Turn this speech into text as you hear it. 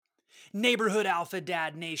Neighborhood Alpha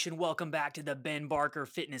Dad Nation, welcome back to the Ben Barker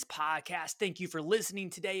Fitness Podcast. Thank you for listening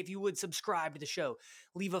today. If you would subscribe to the show,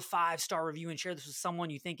 leave a 5-star review and share this with someone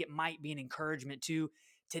you think it might be an encouragement to.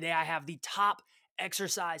 Today I have the top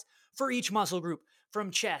exercise for each muscle group,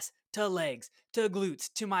 from chest to legs to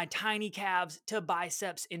glutes to my tiny calves to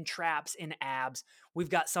biceps and traps and abs. We've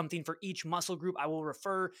got something for each muscle group. I will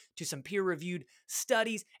refer to some peer-reviewed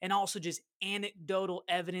studies and also just anecdotal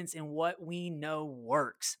evidence in what we know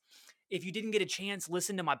works. If you didn't get a chance,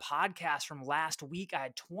 listen to my podcast from last week. I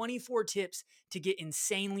had 24 tips to get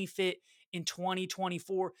insanely fit in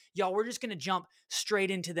 2024. Y'all, we're just going to jump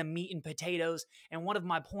straight into the meat and potatoes. And one of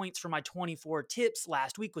my points for my 24 tips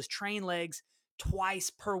last week was train legs twice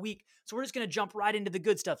per week. So we're just going to jump right into the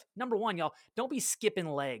good stuff. Number one, y'all, don't be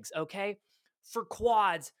skipping legs, okay? For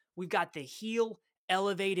quads, we've got the heel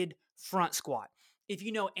elevated front squat. If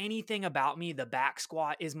you know anything about me, the back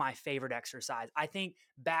squat is my favorite exercise. I think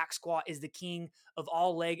back squat is the king of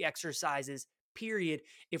all leg exercises, period.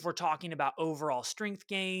 If we're talking about overall strength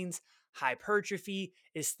gains, hypertrophy,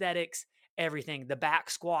 aesthetics, everything, the back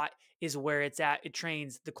squat is where it's at. It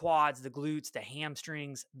trains the quads, the glutes, the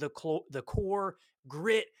hamstrings, the core,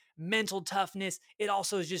 grit, mental toughness. It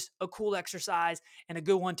also is just a cool exercise and a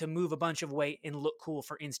good one to move a bunch of weight and look cool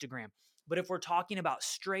for Instagram. But if we're talking about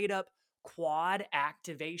straight up quad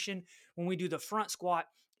activation, when we do the front squat,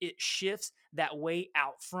 it shifts that weight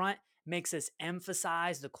out front, makes us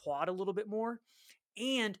emphasize the quad a little bit more.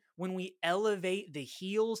 And when we elevate the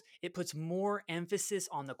heels, it puts more emphasis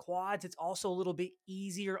on the quads. It's also a little bit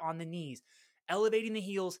easier on the knees. Elevating the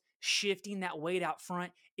heels, shifting that weight out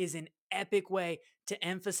front is an epic way to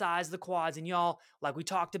emphasize the quads. And y'all, like we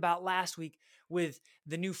talked about last week with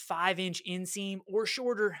the new 5-inch inseam or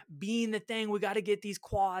shorter being the thing, we got to get these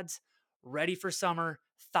quads ready for summer.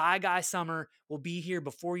 Thigh guy summer will be here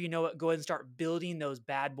before you know it. Go ahead and start building those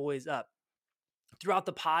bad boys up. Throughout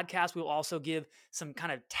the podcast, we'll also give some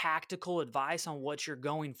kind of tactical advice on what you're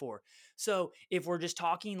going for. So if we're just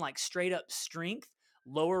talking like straight up strength,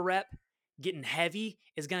 lower rep, getting heavy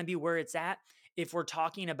is going to be where it's at. If we're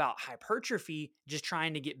talking about hypertrophy, just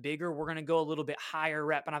trying to get bigger, we're going to go a little bit higher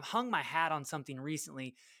rep. And I've hung my hat on something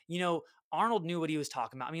recently. Arnold knew what he was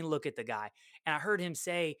talking about. I mean, look at the guy. And I heard him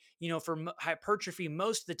say, for hypertrophy,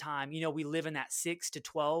 most of the time, we live in that 6 to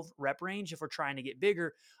 12 rep range if we're trying to get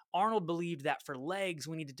bigger. Arnold believed that for legs,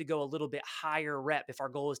 we needed to go a little bit higher rep if our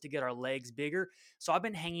goal is to get our legs bigger. So I've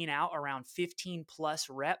been hanging out around 15 plus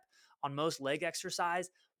rep on most leg exercise.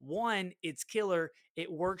 One, it's killer. It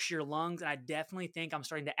works your lungs. And I definitely think I'm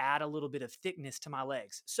starting to add a little bit of thickness to my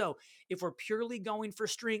legs. So if we're purely going for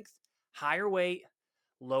strength, higher weight,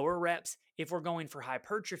 lower reps. If we're going for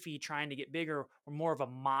hypertrophy, trying to get bigger, we're more of a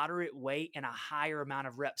moderate weight and a higher amount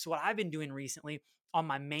of reps. So what I've been doing recently on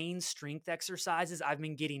my main strength exercises, I've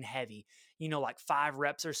been getting heavy, like 5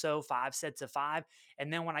 reps or so, 5 sets of 5.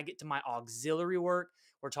 And then when I get to my auxiliary work,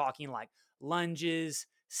 we're talking like lunges,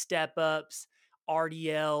 step ups,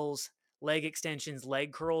 RDLs, leg extensions,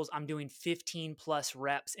 leg curls. I'm doing 15 plus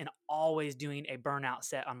reps and always doing a burnout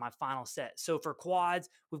set on my final set. So for quads,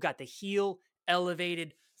 we've got the heel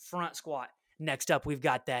elevated front squat. Next up, we've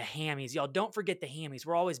got the hammies. Y'all don't forget the hammies.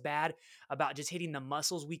 We're always bad about just hitting the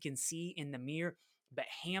muscles we can see in the mirror, but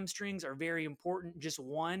hamstrings are very important. Just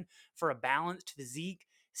one, for a balanced physique,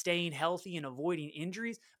 staying healthy and avoiding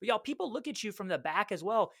injuries. But y'all, people look at you from the back as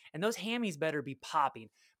well, and those hammies better be popping.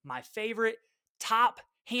 My favorite top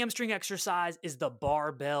hamstring exercise is the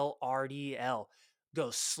barbell RDL.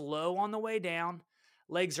 Go slow on the way down.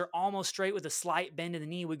 Legs are almost straight with a slight bend in the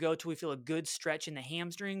knee. We go till we feel a good stretch in the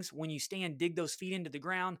hamstrings. When you stand, dig those feet into the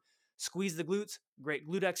ground, squeeze the glutes. Great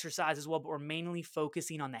glute exercise as well, but we're mainly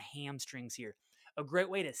focusing on the hamstrings here. A great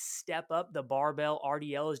way to step up the barbell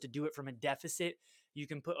RDL is to do it from a deficit. You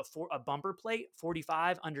can put a bumper plate,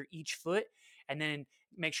 45 under each foot, and then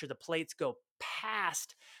make sure the plates go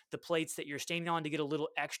past the plates that you're standing on to get a little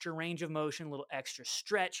extra range of motion, a little extra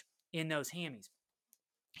stretch in those hammies.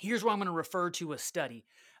 Here's where I'm going to refer to a study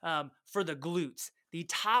for the glutes. The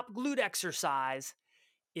top glute exercise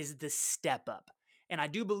is the step up. And I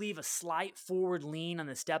do believe a slight forward lean on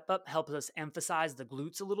the step up helps us emphasize the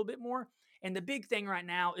glutes a little bit more. And the big thing right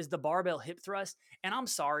now is the barbell hip thrust. And I'm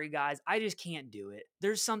sorry, guys, I just can't do it.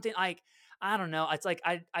 There's something like, I don't know. It's like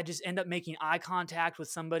I just end up making eye contact with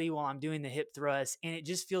somebody while I'm doing the hip thrust. And it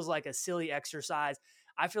just feels like a silly exercise.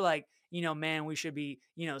 I feel like, man, we should be,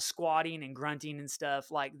 squatting and grunting and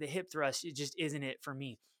stuff. Like the hip thrust, it just isn't it for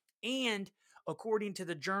me. And according to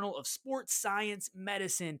the Journal of Sports Science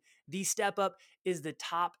Medicine, the step up is the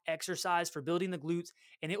top exercise for building the glutes.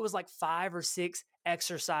 And it was like 5 or 6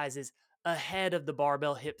 exercises ahead of the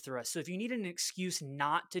barbell hip thrust. So if you need an excuse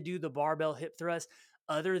not to do the barbell hip thrust,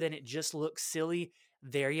 other than it just looks silly,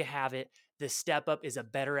 there you have it. The step up is a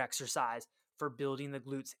better exercise for building the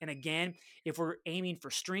glutes. And again, if we're aiming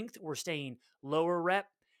for strength, we're staying lower rep,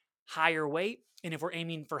 higher weight. And if we're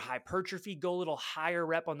aiming for hypertrophy, go a little higher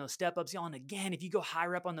rep on those step ups. Y'all. And again, if you go high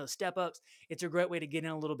rep on those step ups, it's a great way to get in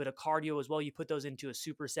a little bit of cardio as well. You put those into a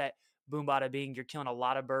superset, boom, bada bing. You're killing a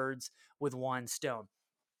lot of birds with one stone.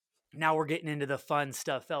 Now we're getting into the fun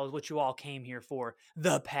stuff, fellas, what you all came here for.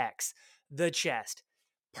 The pecs, the chest.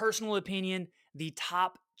 Personal opinion, the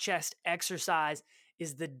top chest exercise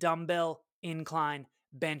is the dumbbell incline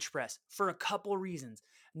bench press for a couple reasons.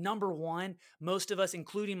 Number one, most of us,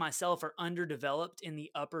 including myself, are underdeveloped in the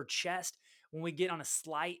upper chest. When we get on a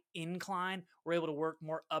slight incline, we're able to work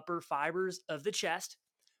more upper fibers of the chest.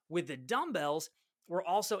 With the dumbbells, we're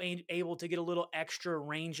also able to get a little extra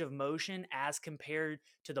range of motion as compared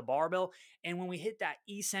to the barbell. And when we hit that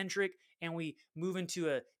eccentric and we move into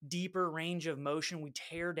a deeper range of motion, we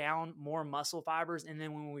tear down more muscle fibers. And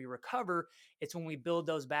then when we recover, it's when we build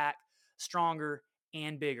those back stronger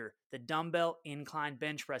and bigger. The dumbbell incline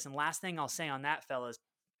bench press. And last thing I'll say on that, fellas,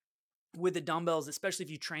 with the dumbbells, especially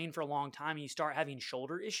if you train for a long time and you start having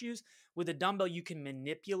shoulder issues, with a dumbbell, you can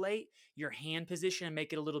manipulate your hand position and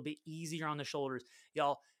make it a little bit easier on the shoulders.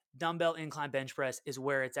 Y'all, dumbbell incline bench press is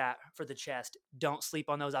where it's at for the chest. Don't sleep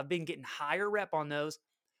on those. I've been getting higher rep on those.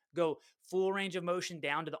 Go full range of motion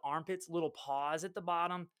down to the armpits, little pause at the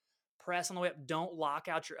bottom, press on the way up. Don't lock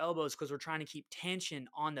out your elbows because we're trying to keep tension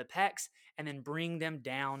on the pecs and then bring them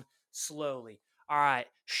down slowly. All right,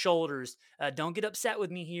 shoulders. Don't get upset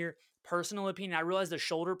with me here. Personal opinion, I realize the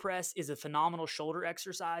shoulder press is a phenomenal shoulder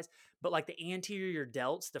exercise, but like the anterior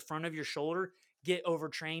delts, the front of your shoulder, get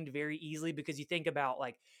overtrained very easily because you think about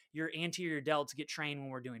like your anterior delts get trained when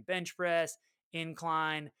we're doing bench press,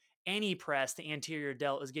 incline, any press, the anterior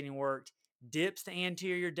delt is getting worked. Dips, the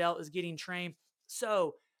anterior delt is getting trained.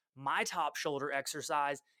 So my top shoulder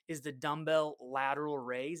exercise is the dumbbell lateral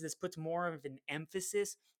raise. This puts more of an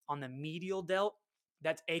emphasis on the medial delt.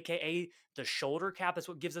 That's AKA the shoulder cap. That's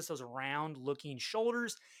what gives us those round looking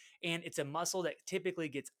shoulders. And it's a muscle that typically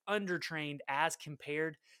gets undertrained as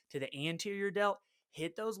compared to the anterior delt.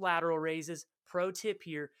 Hit those lateral raises. Pro tip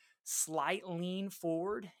here, slight lean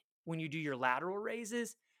forward when you do your lateral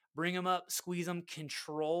raises. Bring them up, squeeze them,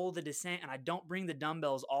 control the descent. And I don't bring the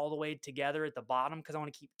dumbbells all the way together at the bottom because I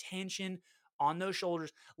want to keep tension on those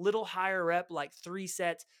shoulders. Little higher rep, like 3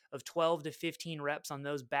 sets of 12 to 15 reps on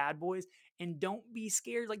those bad boys. And don't be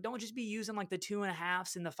scared. Like, don't just be using like the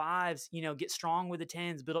 2.5s and the 5s. Get strong with the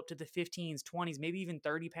 10s, build up to the 15s, 20s, maybe even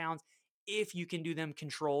 30 pounds if you can do them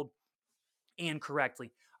controlled and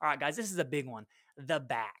correctly. All right, guys, this is a big one. The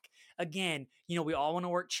back. Again, we all want to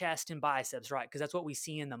work chest and biceps, right? Because that's what we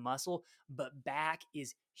see in the muscle, but back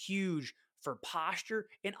is huge for posture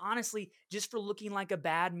and honestly, just for looking like a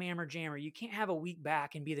bad mammer jammer. You can't have a weak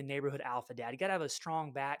back and be the neighborhood alpha dad. You got to have a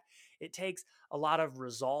strong back. It takes a lot of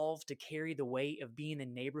resolve to carry the weight of being the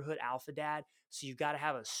neighborhood alpha dad. So you've got to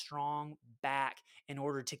have a strong back in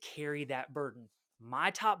order to carry that burden. My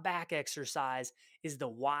top back exercise is the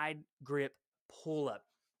wide grip pull up.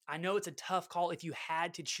 I know it's a tough call if you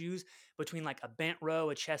had to choose between like a bent row,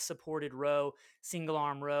 a chest supported row, single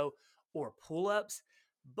arm row, or pull ups,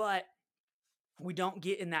 but we don't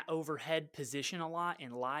get in that overhead position a lot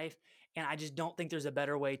in life. And I just don't think there's a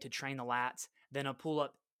better way to train the lats than a pull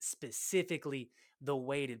up, specifically the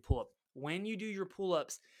weighted pull up. When you do your pull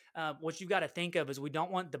ups, what you've got to think of is we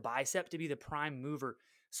don't want the bicep to be the prime mover.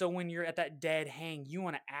 So when you're at that dead hang, you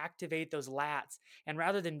want to activate those lats. And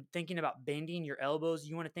rather than thinking about bending your elbows,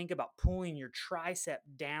 you want to think about pulling your tricep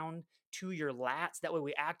down to your lats. That way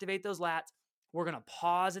we activate those lats. We're going to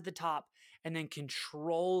pause at the top and then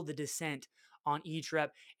control the descent on each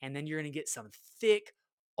rep. And then you're going to get some thick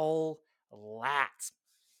old lats.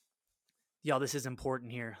 Y'all, this is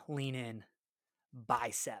important here. Lean in.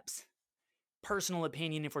 Biceps. Personal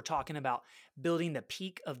opinion, if we're talking about building the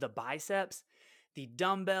peak of the biceps, the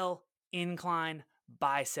dumbbell incline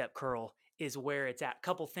bicep curl is where it's at.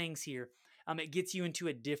 Couple things here. It gets you into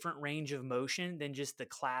a different range of motion than just the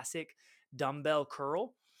classic dumbbell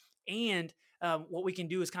curl. And what we can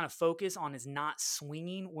do is kind of focus on is not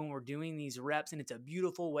swinging when we're doing these reps. And it's a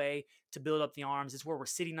beautiful way to build up the arms. It's where we're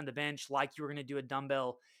sitting on the bench like you were going to do a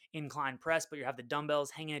dumbbell incline press, but you have the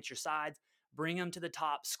dumbbells hanging at your sides. Bring them to the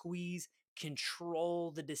top, squeeze,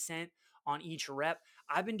 control the descent on each rep.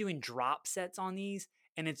 I've been doing drop sets on these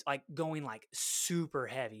and it's like going like super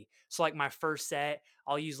heavy. So like my first set,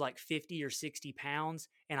 I'll use like 50 or 60 pounds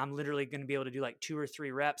and I'm literally going to be able to do like 2 or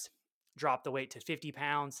 3 reps, drop the weight to 50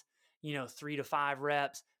 pounds, 3 to 5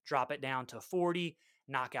 reps, drop it down to 40,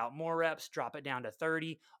 knock out more reps, drop it down to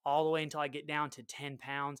 30, all the way until I get down to 10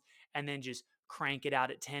 pounds, and then just crank it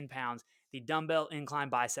out at 10 pounds. The dumbbell incline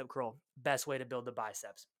bicep curl, best way to build the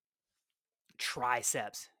biceps.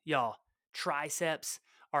 Triceps, y'all. Triceps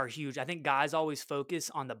are huge. I think guys always focus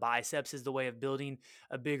on the biceps as the way of building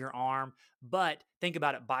a bigger arm. But think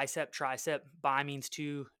about it, bicep, tricep, bi means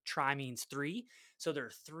two, tri means three. So there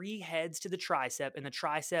are three heads to the tricep, and the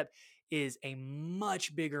tricep is a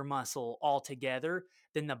much bigger muscle altogether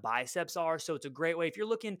than the biceps are. So it's a great way if you're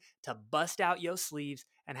looking to bust out your sleeves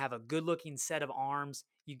and have a good looking set of arms,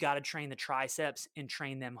 you got to train the triceps and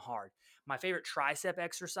train them hard. My favorite tricep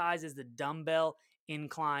exercise is the dumbbell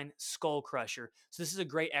incline skull crusher. So this is a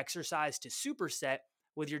great exercise to superset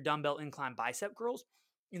with your dumbbell incline bicep curls.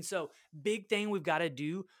 And so, big thing we've got to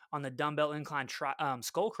do on the dumbbell incline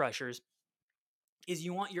skull crushers is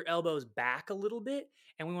you want your elbows back a little bit,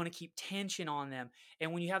 and we want to keep tension on them.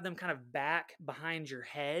 And when you have them kind of back behind your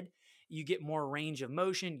head, you get more range of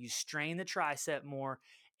motion, you strain the tricep more,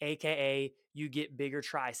 aka you get bigger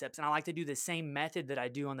triceps. And I like to do the same method that I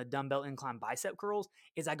do on the dumbbell incline bicep curls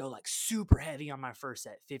is I go like super heavy on my first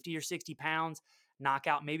set, 50 or 60 pounds, knock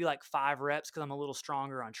out maybe like 5 reps because I'm a little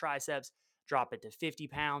stronger on triceps, drop it to 50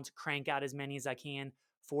 pounds, crank out as many as I can,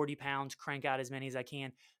 40 pounds, crank out as many as I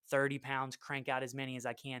can, 30 pounds, crank out as many as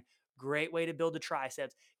I can. Great way to build the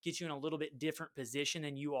triceps, get you in a little bit different position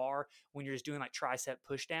than you are when you're just doing like tricep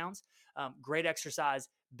push downs. Great exercise,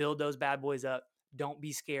 build those bad boys up. Don't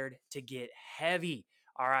be scared to get heavy.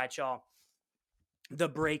 All right, y'all. The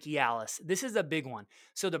brachialis. This is a big one.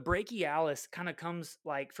 So the brachialis kind of comes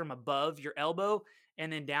like from above your elbow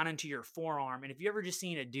and then down into your forearm. And if you ever just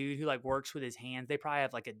seen a dude who like works with his hands, they probably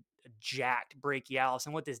have like a jacked brachialis.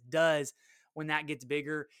 And what this does when that gets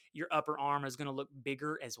bigger, your upper arm is going to look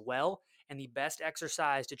bigger as well. And the best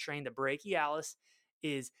exercise to train the brachialis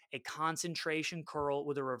is a concentration curl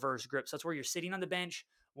with a reverse grip. So that's where you're sitting on the bench,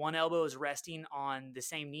 one elbow is resting on the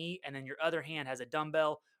same knee, and then your other hand has a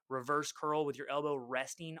dumbbell, reverse curl with your elbow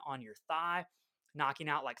resting on your thigh, knocking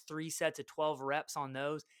out like 3 sets of 12 reps on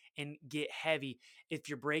those and get heavy. If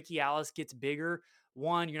your brachialis gets bigger,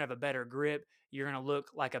 one, you're gonna have a better grip. You're gonna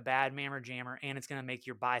look like a bad mammer jammer, and it's gonna make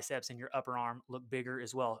your biceps and your upper arm look bigger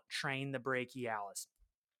as well. Train the brachialis.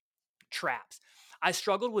 Traps. I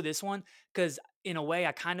struggled with this one because, in a way,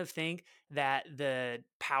 I kind of think that the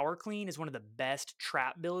power clean is one of the best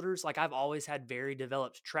trap builders. Like, I've always had very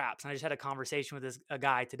developed traps. And I just had a conversation with a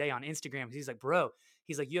guy today on Instagram. He's like, bro,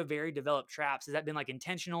 he's like, you have very developed traps. Has that been like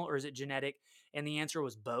intentional or is it genetic? And the answer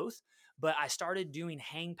was both. But I started doing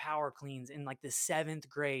hang power cleans in like the 7th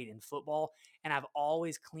grade in football. And I've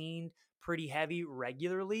always cleaned pretty heavy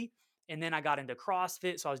regularly. And then I got into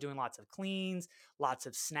CrossFit. So I was doing lots of cleans, lots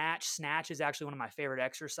of snatch. Snatch is actually one of my favorite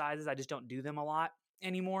exercises. I just don't do them a lot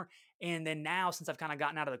anymore. And then now, since I've kind of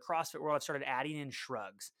gotten out of the CrossFit world, I've started adding in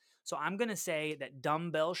shrugs. So I'm going to say that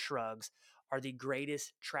dumbbell shrugs are the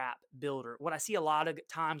greatest trap builder. What I see a lot of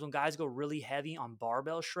times when guys go really heavy on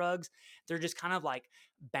barbell shrugs, they're just kind of like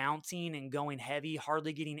bouncing and going heavy,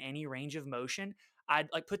 hardly getting any range of motion. I'd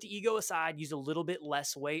like put the ego aside, use a little bit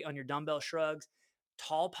less weight on your dumbbell shrugs,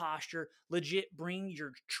 tall posture, legit bring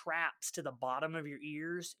your traps to the bottom of your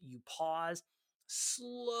ears. You pause,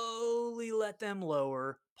 slowly let them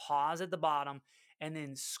lower, pause at the bottom, and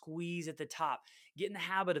then squeeze at the top. Get in the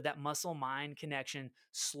habit of that muscle mind connection,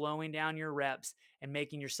 slowing down your reps and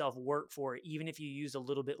making yourself work for it, even if you use a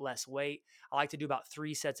little bit less weight. I like to do about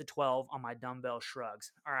 3 sets of 12 on my dumbbell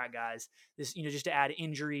shrugs. All right, guys, this, just to add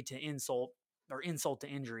injury to insult or insult to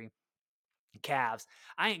injury. Calves.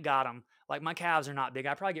 I ain't got them. Like my calves are not big.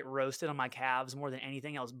 I probably get roasted on my calves more than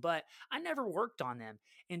anything else, but I never worked on them.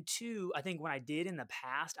 And two, I think when I did in the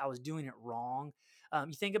past, I was doing it wrong.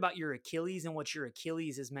 You think about your Achilles and what your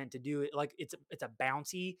Achilles is meant to do. Like it's a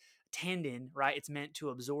bouncy tendon, right? It's meant to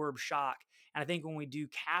absorb shock. And I think when we do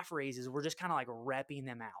calf raises, we're just kind of like repping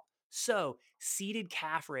them out. So, seated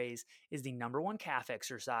calf raise is the number one calf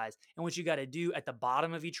exercise. And what you got to do at the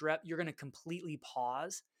bottom of each rep, you're going to completely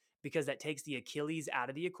pause because that takes the Achilles out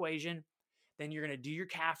of the equation. Then you're going to do your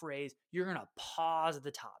calf raise. You're going to pause at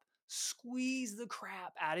the top, squeeze the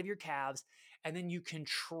crap out of your calves, and then you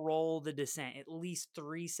control the descent at least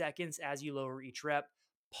 3 seconds as you lower each rep.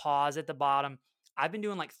 Pause at the bottom. I've been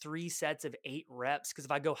doing like 3 sets of 8 reps because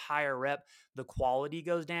if I go higher rep, the quality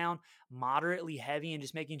goes down. Moderately heavy and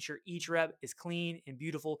just making sure each rep is clean and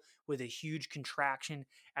beautiful with a huge contraction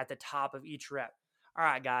at the top of each rep. All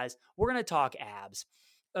right, guys, we're going to talk abs.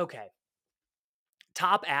 Okay.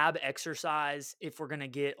 top ab exercise, if we're gonna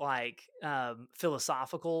get like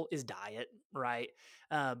philosophical, is diet, right?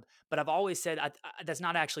 But I've always said that's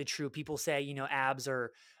not actually true. People say, abs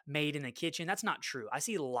are made in the kitchen. That's not true. I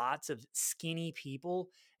see lots of skinny people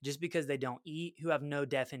just because they don't eat who have no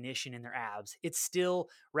definition in their abs. It's still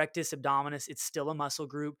rectus abdominis. It's still a muscle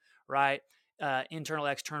group, right? Internal,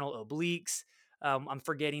 external obliques. I'm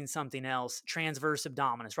forgetting something else. Transverse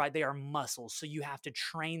abdominis, right? They are muscles. So you have to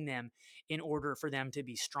train them in order for them to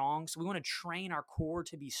be strong. So we want to train our core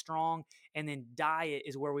to be strong. And then diet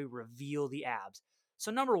is where we reveal the abs. So,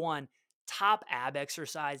 number one, top ab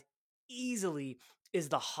exercise easily is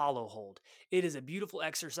the hollow hold. It is a beautiful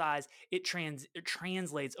exercise. It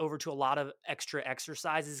translates over to a lot of extra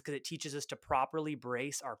exercises because it teaches us to properly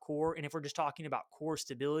brace our core. And if we're just talking about core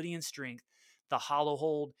stability and strength, the hollow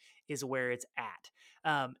hold is where it's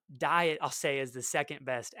at. Diet, I'll say, is the second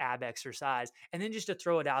best ab exercise. And then just to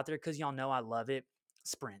throw it out there, because y'all know I love it,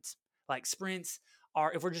 sprints. Like sprints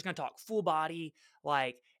are, if we're just going to talk full body,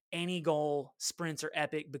 like any goal, sprints are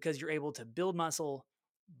epic because you're able to build muscle,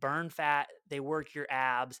 burn fat, they work your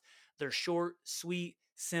abs. They're short, sweet,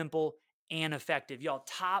 simple, and effective. Y'all,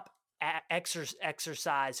 top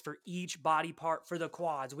exercise for each body part. For the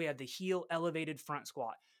quads, we have the heel elevated front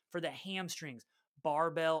squat. For the hamstrings,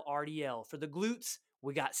 barbell RDL. For the glutes,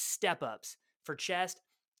 we got step ups. For chest,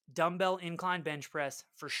 dumbbell incline bench press.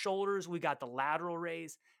 For shoulders, we got the lateral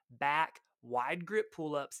raise, back, wide grip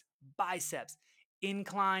pull ups, biceps,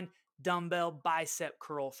 incline dumbbell bicep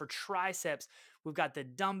curl. For triceps, we've got the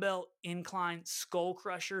dumbbell incline skull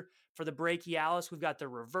crusher. For the brachialis, we've got the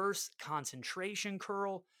reverse concentration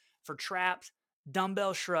curl. For traps,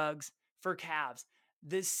 dumbbell shrugs. For calves,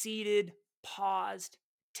 the seated, paused,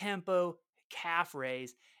 tempo calf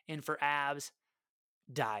raise. And for abs,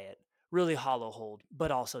 diet. Really hollow hold,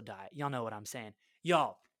 but also diet. Y'all know what I'm saying.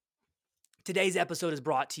 Y'all, today's episode is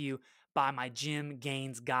brought to you by my Gym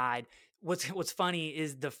Gains Guide. What's funny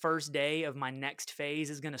is the first day of my next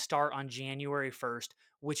phase is going to start on January 1st,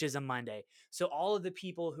 which is a Monday. So all of the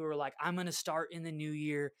people who are like, I'm going to start in the new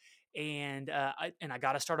year and I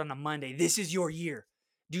got to start on a Monday. This is your year.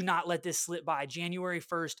 Do not let this slip by. January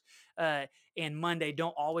 1st and Monday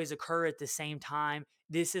don't always occur at the same time.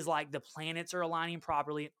 This is like the planets are aligning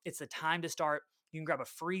properly. It's the time to start. You can grab a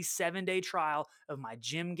free 7-day trial of my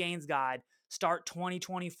Gym Gains Guide. Start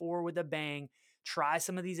 2024 with a bang. Try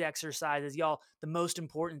some of these exercises. Y'all, the most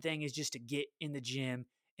important thing is just to get in the gym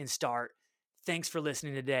and start. Thanks for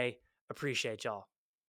listening today. Appreciate y'all.